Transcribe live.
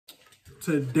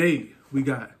Today, we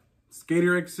got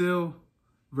Skater XL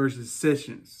versus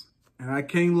Sessions. And I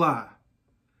can't lie.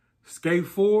 Skate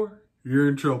 4, you're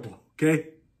in trouble, okay?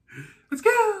 Let's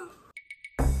go!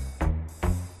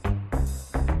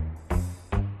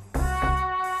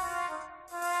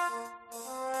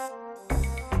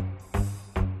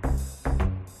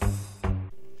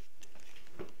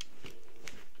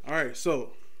 All right,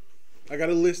 so I got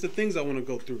a list of things I want to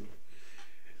go through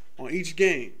on each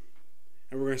game.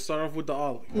 And we're going to start off with the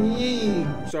ollie.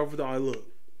 Start off with the ollie. Look,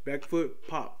 back foot,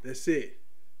 pop. That's it.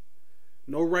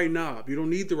 No right knob. You don't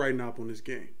need the right knob on this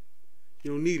game.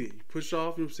 You don't need it. You push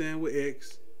off, you know what I'm saying, with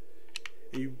X.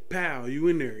 And you pow, you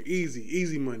in there. Easy.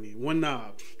 Easy money. One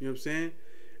knob. You know what I'm saying?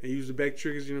 And use the back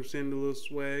triggers, you know what I'm saying? The little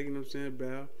swag, you know what I'm saying?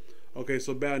 Bow. Okay,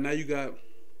 so bow. Now you got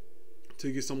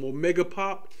to get some Omega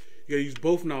pop. You got to use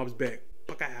both knobs back.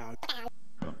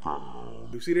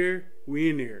 You see there? We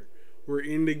in there. We're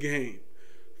in the game.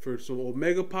 For some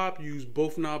Omega pop, use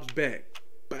both knobs back.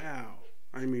 Bow.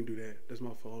 I didn't mean to do that. That's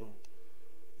my fault. Hold on.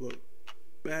 Look.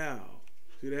 Bow.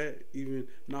 See that? Even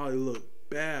nollie, look.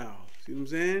 Bow. See what I'm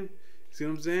saying? See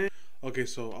what I'm saying? Okay,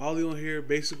 so ollie on here,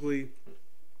 basically,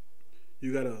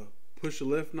 you gotta push the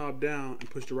left knob down and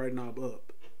push the right knob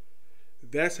up.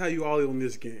 That's how you ollie on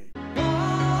this game.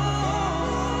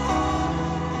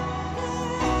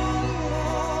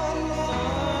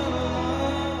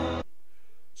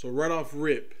 So right off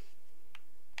rip,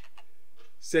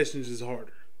 Sessions is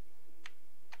harder.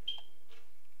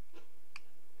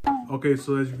 Okay,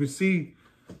 so as you can see,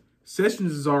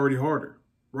 Sessions is already harder.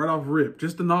 Right off rip,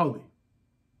 just an ollie.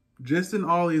 Just an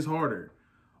ollie is harder.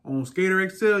 On Skater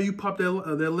XL, you pop that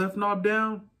left knob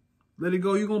down, let it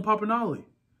go, you're gonna pop an ollie.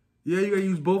 Yeah, you gotta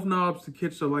use both knobs to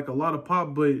catch like a lot of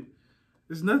pop, but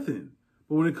it's nothing.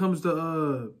 But when it comes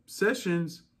to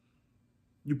Sessions,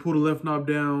 you pull the left knob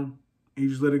down, and you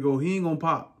just let it go. He ain't gonna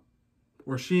pop,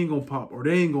 or she ain't gonna pop, or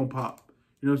they ain't gonna pop.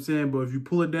 You know what I'm saying? But if you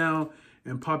pull it down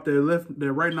and pop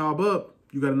that right knob up,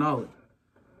 you got an ollie.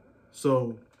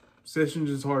 So Sessions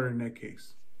is harder in that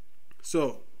case.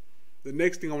 So the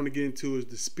next thing I want to get into is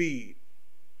the speed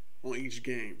on each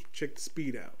game. Check the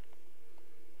speed out.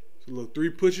 So look,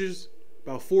 3 pushes,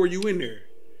 about 4 you in there.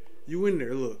 You in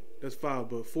there. Look, that's 5,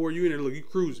 but 4 you in there. Look, you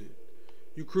cruising.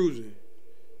 You cruising.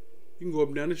 You can go up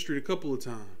and down the street a couple of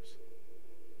times.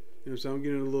 You know what I'm saying? I'm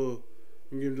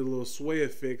giving it a little sway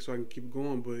effect so I can keep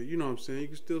going, but you know what I'm saying? You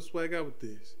can still swag out with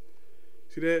this.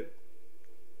 See that?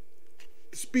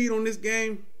 The speed on this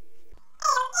game.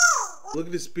 Look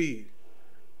at the speed.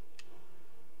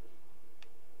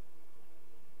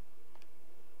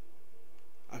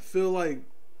 I feel like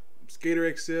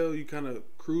Skater XL, you kind of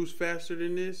cruise faster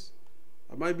than this.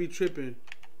 I might be tripping,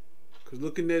 cause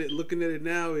looking at it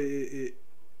now, it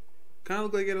kind of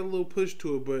looked like it had a little push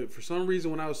to it, but for some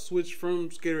reason when I was switched from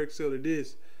Skater XL to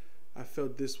this, I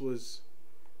felt this was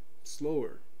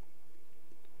slower.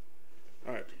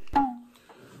 All right.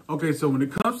 Okay, so when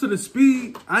it comes to the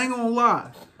speed, I ain't gonna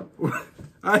lie.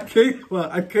 I can't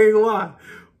lie.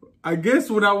 I guess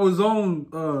when I was on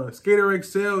Skater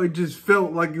XL, it just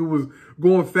felt like it was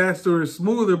going faster and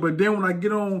smoother, but then when I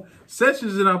get on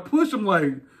Sessions and I push, I'm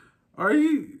like,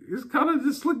 it's kind of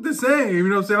just look the same. You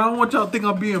know what I'm saying? I don't want y'all to think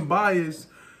I'm being biased.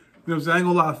 You know what I'm saying? I ain't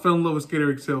gonna lie, I fell in love with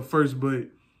Skater XL first, but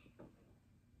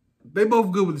they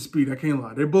both good with the speed. I can't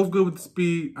lie. They're both good with the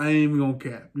speed. I ain't even gonna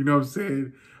cap. You know what I'm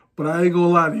saying? But I ain't gonna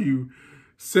lie to you.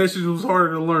 Sessions was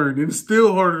harder to learn, and it's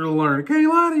still harder to learn. I can't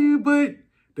lie to you, but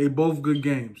they both good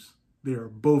games. They are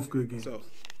both good games. So,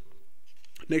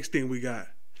 next thing we got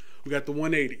the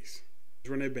 180s. Let's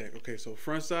run that back. Okay, so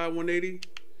front side 180.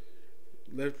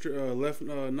 Left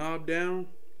knob down,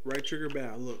 right trigger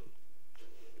bow. Look,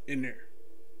 in there.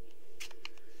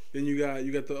 Then you got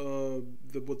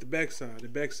the back side. The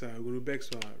back side. We're gonna do back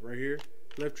side right here.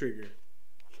 Left trigger,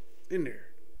 in there.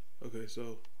 Okay,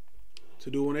 so to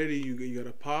do 180, you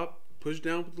gotta pop, push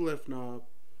down with the left knob,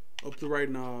 up the right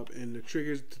knob, and the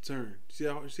triggers to turn. See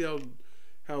how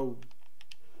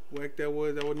whack that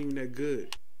was? That wasn't even that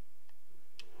good.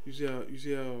 You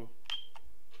see how.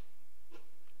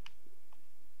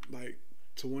 Like,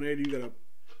 to 180, you gotta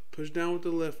push down with the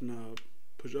left knob,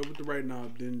 push up with the right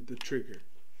knob, then the trigger.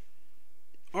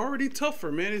 Already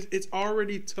tougher, man. It's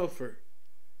already tougher.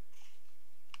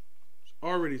 It's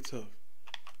already tough.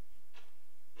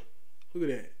 Look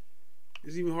at that.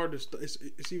 It's even hard to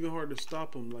it's even hard to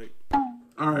stop them. Like,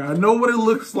 all right, I know what it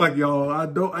looks like, y'all.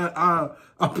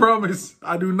 I promise,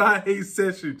 I do not hate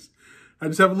Sessions. I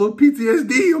just have a little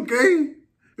PTSD. Okay,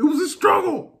 it was a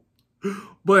struggle,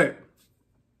 but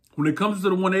when it comes to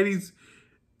the 180s,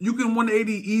 you can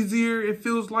 180 easier, it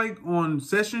feels like, on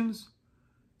Sessions,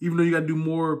 even though you got to do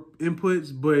more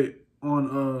inputs. But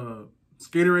on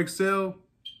Skater XL,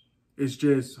 it's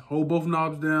just hold both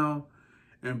knobs down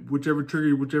and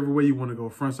whichever way you want to go,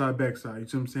 front side, back side. You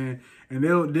see what I'm saying? And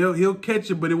he'll catch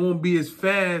it, but it won't be as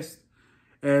fast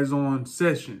as on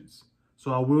Sessions.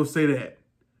 So I will say that.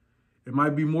 It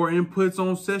might be more inputs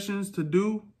on Sessions to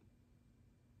do.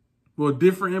 Well,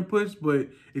 different inputs, but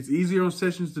it's easier on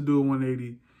Sessions to do a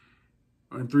 180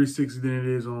 and 360 than it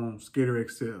is on Skater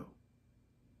XL.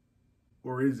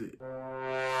 Or is it? All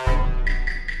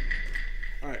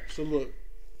right, so look.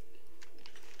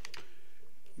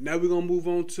 Now we're gonna move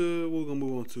on to what we're gonna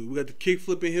move on to. We got the kick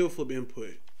flip and heel flip input.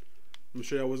 I'm gonna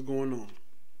show y'all what's going on.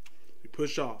 You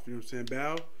push off, you know what I'm saying?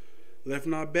 Bow, left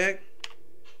knob back,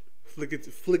 flick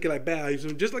it like bow.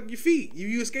 Just like your feet. If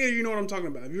you're a skater, you know what I'm talking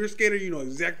about. If you're a skater, you know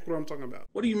exactly what I'm talking about.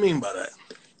 What do you mean by that?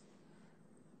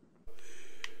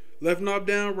 Left knob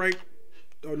down, right.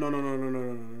 Oh no,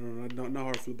 not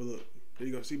hard flip, but look. There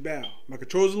you go. See, bow. My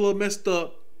control's a little messed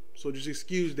up, so just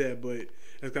excuse that, but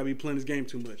that's gotta be playing this game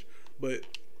too much. But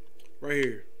right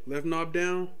here, left knob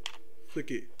down,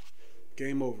 flick it,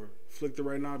 game over. Flick the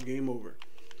right knob, game over.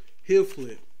 Heel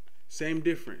flip, same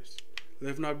difference.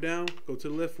 Left knob down, go to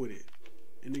the left with it.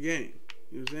 In the game.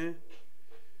 You know what I'm saying?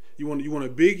 You want a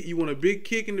big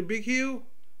kick in the big heel?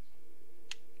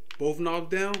 Both knobs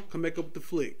down, come back up with the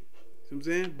flick. See what I'm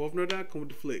saying? Both knobs down, come with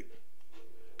the flick.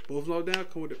 Both knobs down,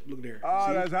 come with the look there. Oh,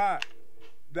 see? That's hot.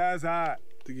 That's hot.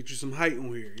 To get you some height on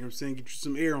here. You know what I'm saying? Get you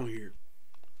some air on here.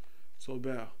 So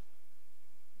bow.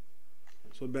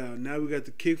 So bow. Now we got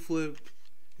the kick flip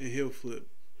and heel flip.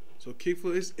 So kick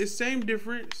flip, it's same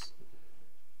difference.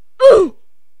 No.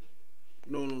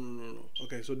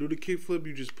 Okay, so do the kick flip.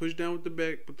 You just push down with the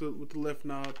back with the left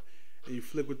knob, and you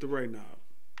flick with the right knob.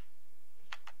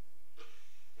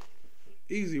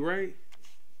 Easy, right?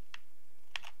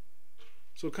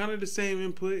 So kind of the same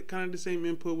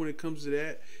input, when it comes to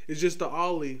that. It's just the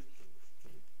ollie.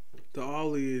 The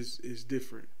ollie is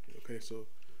different. Okay, so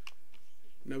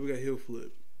now we got heel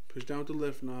flip. Push down with the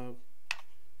left knob.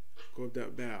 Go up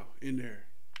that bow in there.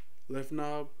 Left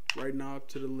knob, right knob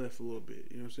to the left a little bit.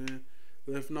 You know what I'm saying?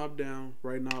 Left knob down,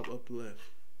 right knob up the left.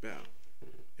 Bow.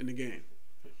 In the game.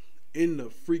 In the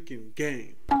freaking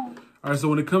game. All right, so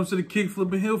when it comes to the kick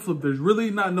flip and heel flip, there's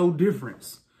really not no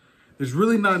difference. There's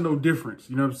really not no difference.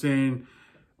 You know what I'm saying?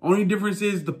 Only difference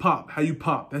is the pop, how you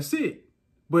pop. That's it.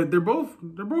 But they're both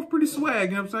pretty swag.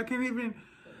 You know what I'm saying?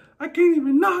 I can't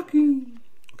even knock him.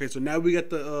 Okay, so now we got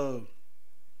the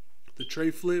tray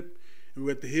flip and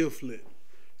we got the heel flip.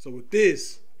 So with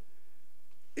this,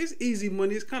 it's easy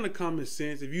money. It's kind of common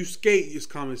sense. If you skate, it's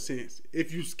common sense.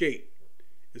 If you skate,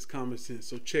 it's common sense.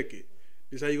 So check it.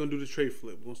 This is how you're gonna do the tray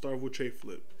flip. We're gonna start with tray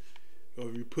flip. So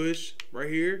if you push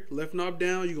right here, left knob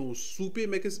down, you're gonna swoop it,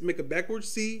 make a backward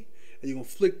C, and you're gonna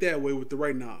flick that way with the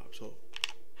right knob. So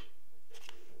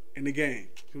in the game.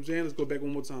 See what I'm saying? Let's go back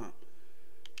one more time.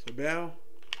 So bow.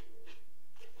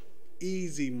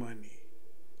 Easy money.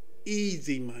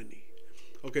 Easy money.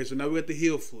 Okay, so now we got the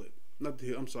heel flip. Not the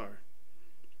heel, I'm sorry.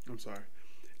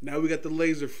 Now we got the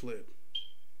laser flip.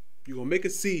 You're gonna make a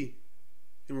C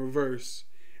in reverse,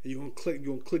 and you're gonna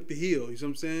click the heel. You see what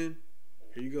I'm saying?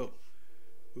 Here you go.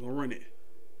 We're gonna run it.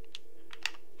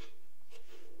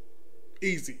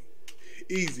 Easy.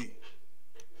 Easy.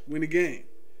 Win the game.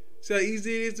 See how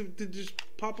easy it is to just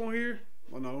pop on here?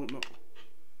 Oh no.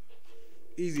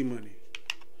 Easy money.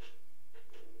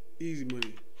 Easy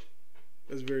money.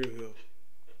 That's very good.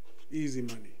 Easy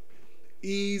money.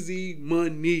 Easy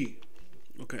money.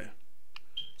 Okay.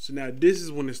 So now this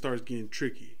is when it starts getting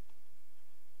tricky.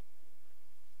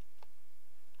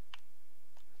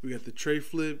 We got the tray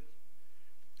flip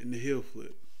and the heel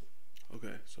flip.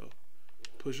 Okay, so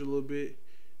push a little bit.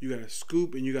 You gotta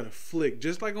scoop and you gotta flick,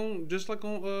 just like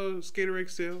on Skater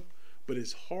XL, but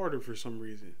it's harder for some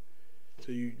reason.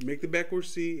 So you make the backward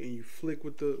C and you flick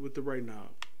with the right knob.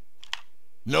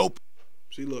 Nope.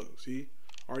 See, look, see,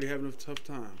 already having a tough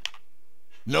time.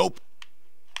 Nope.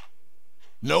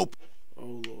 Nope.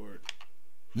 Oh Lord.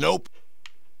 Nope.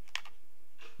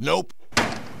 Nope.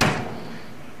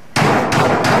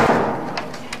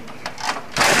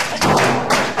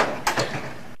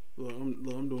 Look,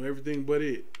 I'm doing everything but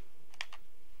it.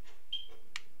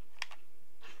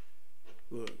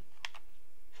 Look.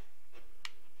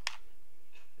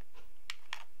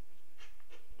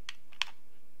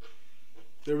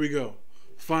 There we go.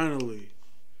 Finally.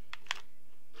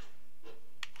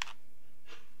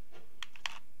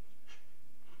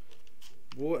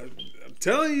 Boy, I'm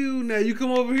telling you now, you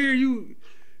come over here, you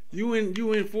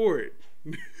in for it.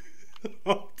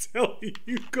 I'm telling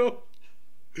you, go.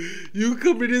 You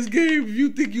come to this game if you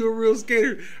think you're a real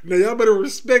skater. Now y'all better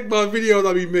respect my videos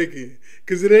I be making,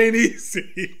 cause it ain't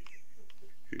easy.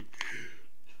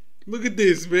 Look at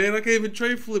this, man. I can't even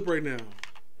tray flip right now.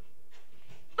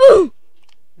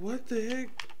 What the heck?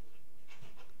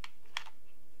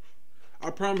 I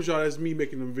promise y'all that's me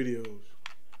making them videos.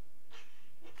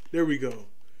 There we go.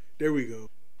 There we go.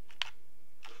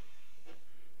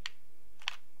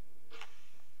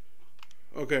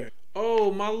 Okay.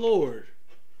 Oh my lord.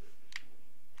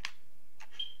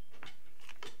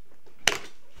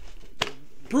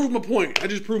 Prove my point. I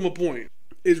just proved my point.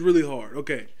 It's really hard.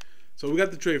 Okay. So we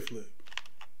got the tray flip.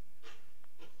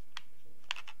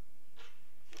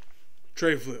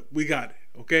 Tray flip. We got it.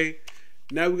 Okay.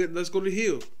 Now let's go to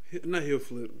heel. Not heel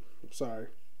flip. I'm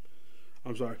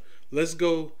sorry. Let's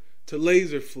go to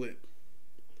laser flip.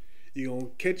 You're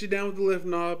gonna catch it down with the left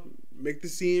knob, make the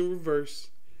C in reverse,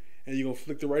 and you're gonna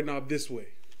flick the right knob this way.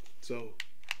 So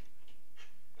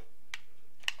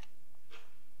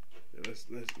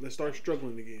let's start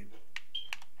struggling again.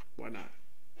 Why not?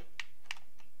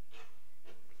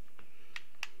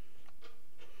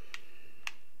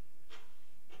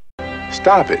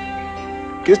 Stop it.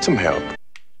 Get some help.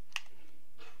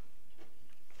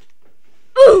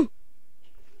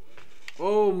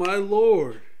 Oh my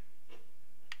lord.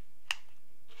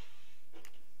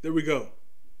 There we go.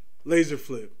 Laser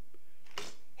flip.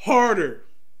 Harder.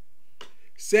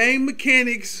 Same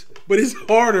mechanics, but it's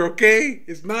harder, okay?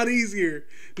 It's not easier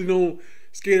than on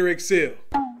Skater XL.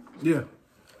 Yeah.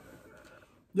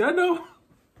 Yeah, I know.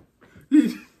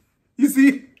 You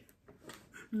see?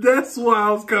 That's why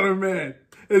I was kind of mad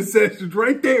at Sessions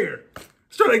right there.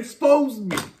 He's trying to expose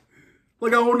me.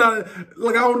 Like I will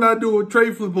not do a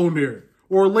tray flip on there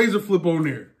or a laser flip on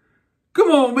there.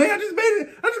 Come on, man. I just made it.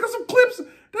 I just got some clips.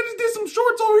 I just did some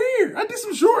shorts over here. I did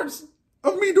some shorts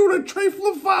of me doing a tray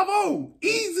flip 5-0.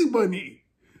 Easy money.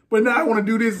 But now I want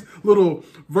to do this little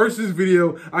versus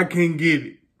video. I can't get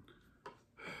it.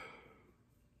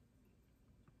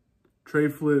 Tray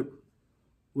flip,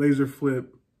 laser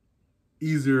flip,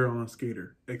 easier on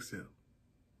Skater XL.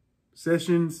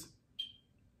 Sessions,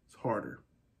 it's harder.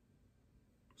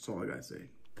 That's all I gotta say.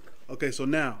 Okay, so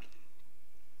now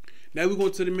we're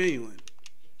going to the manual.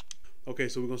 Okay,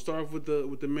 so we're gonna start off with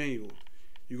the manual.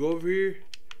 You go over here,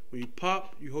 when you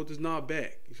pop, you hold this knob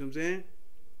back. You see what I'm saying?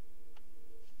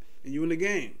 And you in the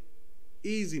game.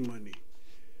 Easy money.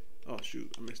 Oh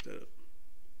shoot, I messed that up.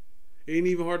 It ain't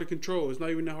even hard to control. It's not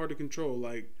even that hard to control.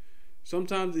 Like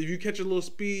sometimes if you catch a little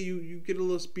speed, you get a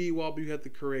little speed wobble, you have to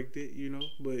correct it, you know.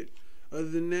 But other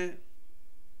than that,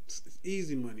 it's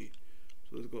easy money.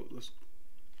 So let's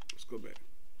go back.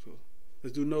 So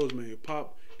let's do nose manual.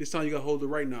 Pop. This time you gotta hold the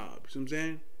right knob. You see what I'm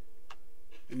saying?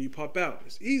 And you pop out.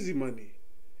 It's easy money.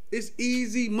 It's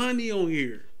easy money on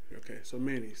here. Okay, so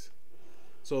manis.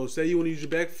 So say you want to use your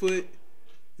back foot,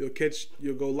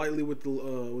 you'll go lightly with the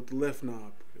left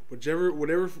knob. Whichever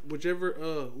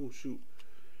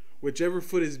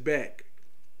foot is back,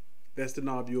 that's the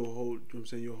knob you'll hold. You know what I'm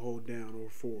saying? You'll hold down or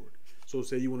forward. So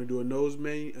say you want to do a nose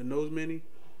mani,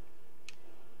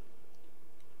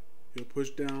 you'll push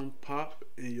down, pop,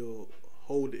 and you'll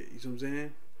hold it. You see what I'm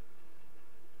saying?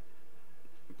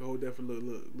 Hold that for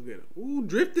look at it. Ooh,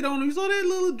 drifted on him. You saw that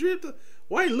little drift?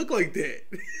 Why it look like that?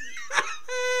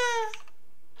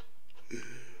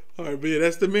 All right, but yeah,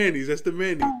 that's the manis. That's the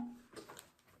mani.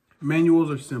 Manuals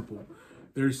are simple.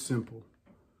 They're simple.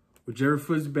 Whichever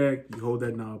foot's back, you hold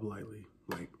that knob lightly.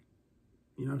 Like,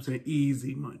 you know what I'm saying?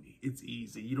 Easy money. It's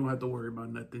easy. You don't have to worry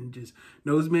about nothing. Just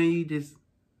nose manu, just,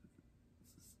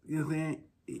 you know what I'm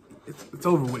saying? It's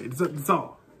over with. That's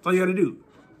all. That's all you got to do.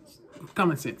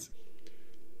 Common sense.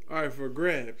 All right, for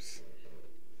grabs.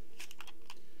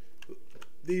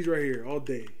 These right here, all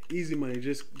day. Easy money.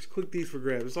 Just click these for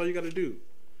grabs. That's all you got to do.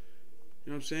 You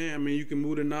know what I'm saying? I mean, you can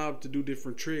move the knob to do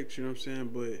different tricks, you know what I'm saying?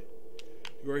 But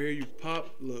right here, you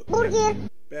pop, look.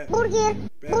 Back, you know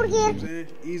what I'm saying?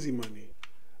 Easy money.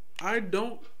 I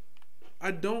don't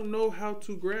know how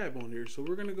to grab on here, so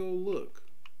we're going to go look.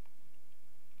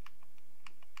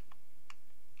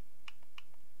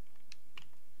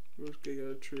 Let's get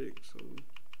a trick, so...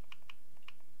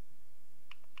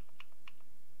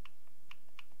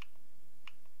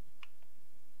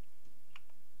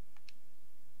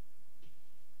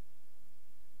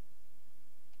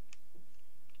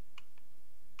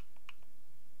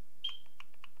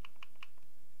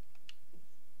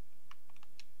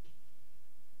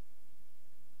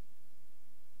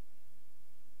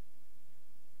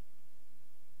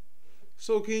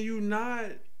 So can you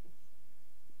not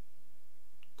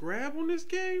grab on this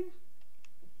game?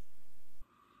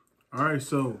 All right,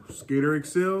 so Skater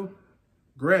XL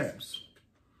grabs.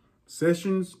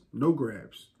 Sessions, no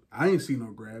grabs. I ain't see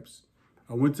no grabs.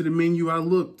 I went to the menu, I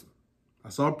looked. I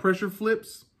saw pressure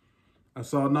flips. I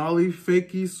saw nollie,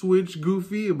 fakey, switch,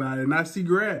 goofy, but I did not see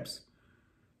grabs.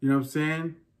 You know what I'm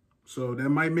saying? So that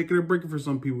might make it or break it for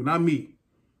some people. Not me.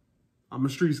 I'm a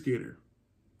street skater.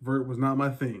 Vert was not my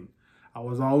thing. I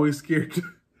was always scared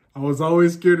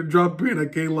to drop in. I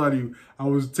can't lie to you. I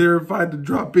was terrified to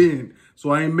drop in.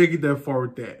 So I ain't make it that far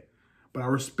with that. But I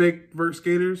respect vert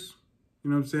skaters. You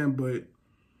know what I'm saying?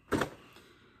 But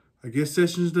I guess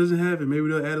Sessions doesn't have it. Maybe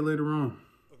they'll add it later on.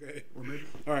 Okay. Or maybe.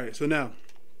 All right. So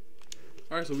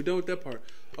we're done with that part.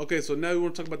 Okay. So now we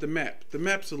want to talk about the map. The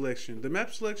map selection. The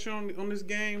map selection on this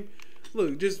game.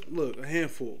 Look, a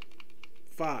handful.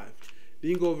 5.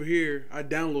 Then you can go over here. I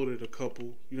downloaded a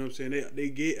couple. You know what I'm saying? They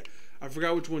get. I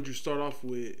forgot which ones you start off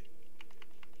with.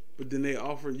 But then they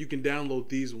offer. You can download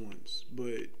these ones.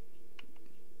 But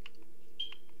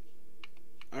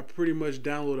I pretty much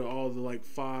downloaded all the like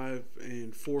 5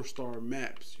 and 4-star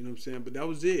maps. You know what I'm saying? But that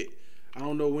was it. I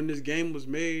don't know when this game was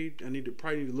made. I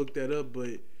probably need to look that up.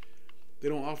 But they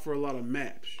don't offer a lot of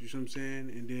maps. You know what I'm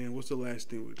saying? And then what's the last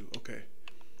thing we do? Okay.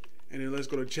 And then let's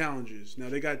go to challenges. Now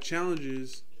they got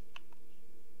challenges.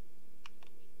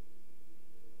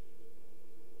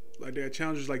 Like they got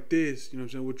challenges like this, you know what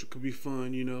I'm saying, which could be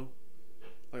fun, you know.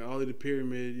 Like Ollie the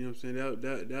Pyramid, you know what I'm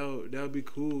saying. That would be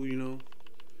cool, you know.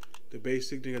 The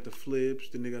basic, then they got the flips,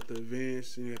 then they got the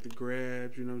advanced, then they got the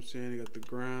grabs, you know what I'm saying. They got the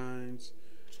grinds,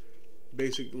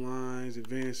 basic lines,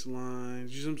 advanced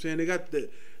lines, you know what I'm saying. They got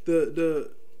the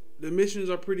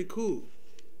missions are pretty cool.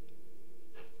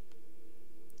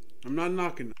 I'm not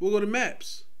knocking them. We'll go to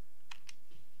maps.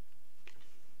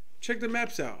 Check the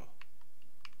maps out.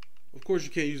 Of course, you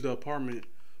can't use the apartment.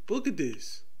 But look at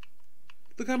this.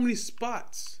 Look how many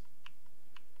spots.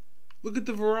 Look at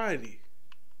the variety.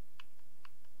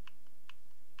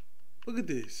 Look at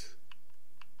this.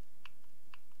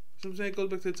 So I'm saying it goes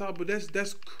back to the top, but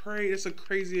that's crazy. That's a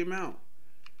crazy amount.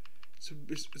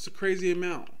 It's a crazy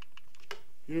amount.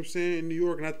 You know what I'm saying? In New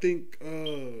York, and I think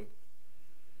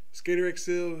Skater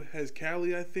XL has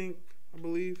Cali, I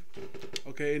believe.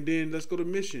 Okay, and then let's go to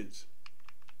missions.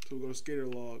 So we'll go to Skater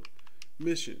Log.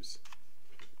 Missions.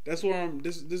 That's where I'm.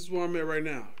 This is where I'm at right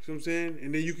now. You know what I'm saying?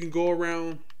 And then you can go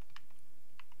around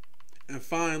and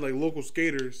find like local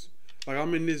skaters. Like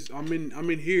I'm in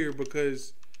here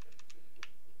because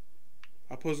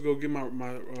I'm supposed to go get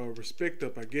my respect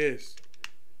up, I guess.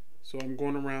 So I'm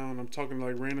going around. I'm talking to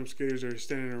like random skaters that are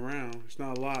standing around. It's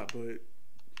not a lot, but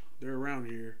they're around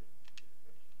here.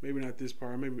 Maybe not this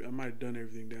part. Maybe I might have done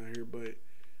everything down here, but.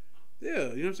 Yeah,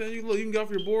 you know what I'm saying? You can get off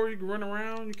your board, you can run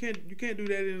around. You can't do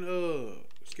that in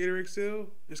Skater XL.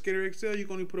 In Skater XL, you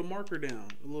can only put a marker down,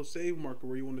 a little save marker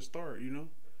where you want to start, you know?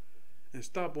 And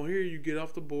stop. On here, you get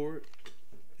off the board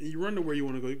and you run to where you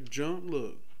want to go. You can jump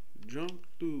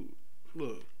through.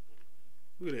 Look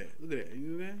at that. You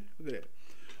know that? Look at that.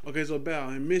 Okay, so bow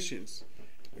and missions.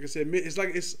 Like I said,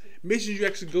 it's missions. You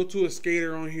actually go to a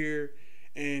skater on here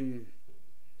and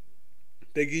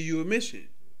they give you a mission.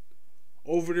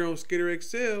 Over there on Skater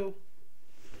XL,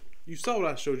 you saw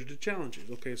what I showed you, the challenges.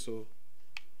 Okay, so,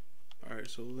 alright,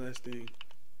 so last thing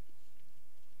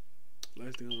I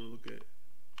want to look at,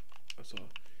 I saw,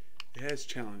 it has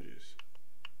challenges.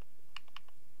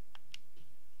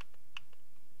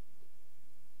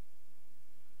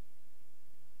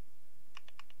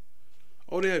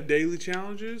 Oh, they have daily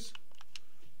challenges,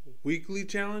 weekly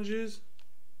challenges,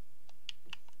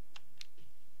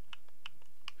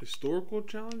 historical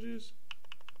challenges.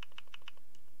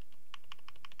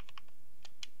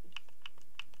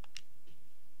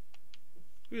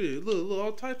 Yeah, look,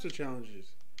 all types of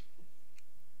challenges.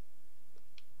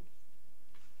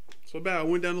 So I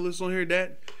went down the list on here.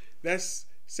 That's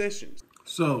Sessions.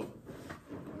 So,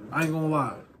 I ain't gonna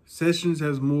lie. Sessions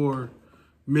has more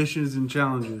missions and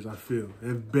challenges, I feel. They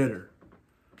have better.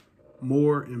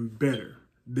 More and better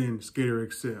than Skater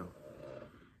XL.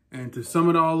 And to sum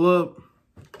it all up,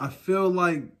 I feel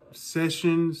like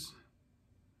Sessions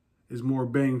is more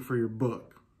bang for your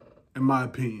buck, in my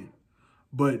opinion.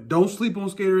 But don't sleep on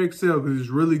Skater XL because it's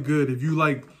really good. If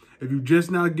you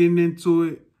just now getting into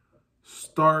it,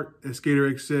 start at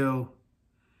Skater XL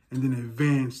and then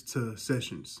advance to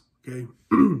Sessions. Okay.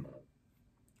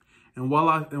 And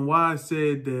why I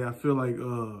said that I feel like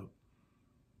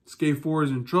Skate 4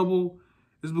 is in trouble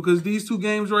is because these two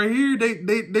games right here, they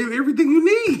everything you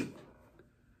need.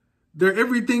 They're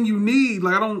everything you need.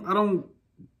 Like I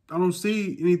don't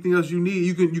see anything else you need.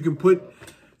 You can put.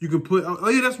 Oh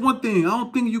yeah, that's one thing. I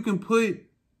don't think you can put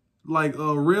like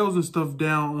rails and stuff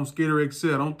down on Skater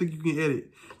XL. I don't think you can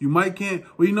edit. You might can't.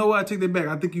 Well, you know what? I take that back.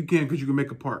 I think you can because you can make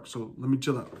a park. So let me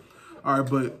chill out. All right,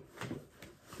 but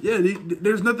yeah,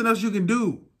 there's nothing else you can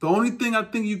do. The only thing I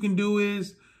think you can do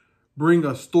is bring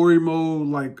a story mode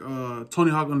like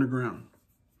Tony Hawk Underground.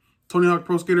 Tony Hawk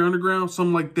Pro Skater Underground,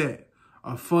 something like that.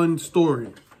 A fun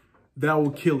story. That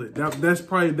will kill it. That's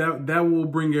probably, that will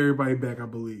bring everybody back, I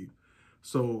believe.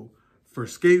 So for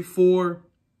Skate 4,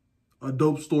 a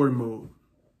dope story mode.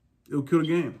 It'll kill the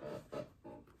game.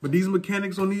 But these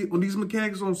mechanics on these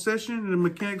mechanics on Session and the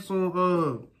mechanics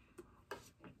on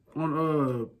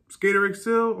Skater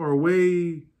XL are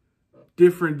way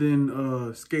different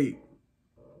than Skate.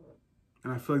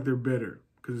 And I feel like they're better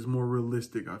because it's more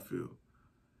realistic, I feel,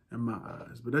 in my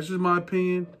eyes. But that's just my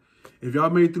opinion. If y'all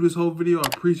made it through this whole video, I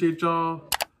appreciate y'all.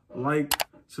 Like,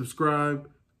 subscribe,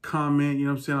 comment, you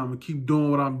know what I'm saying? I'm going to keep doing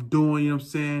what I'm doing, you know what I'm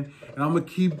saying? And I'm going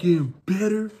to keep getting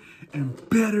better and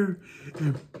better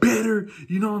and better,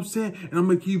 you know what I'm saying? And I'm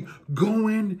going to keep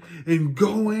going and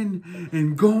going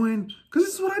and going because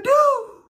this is what I do.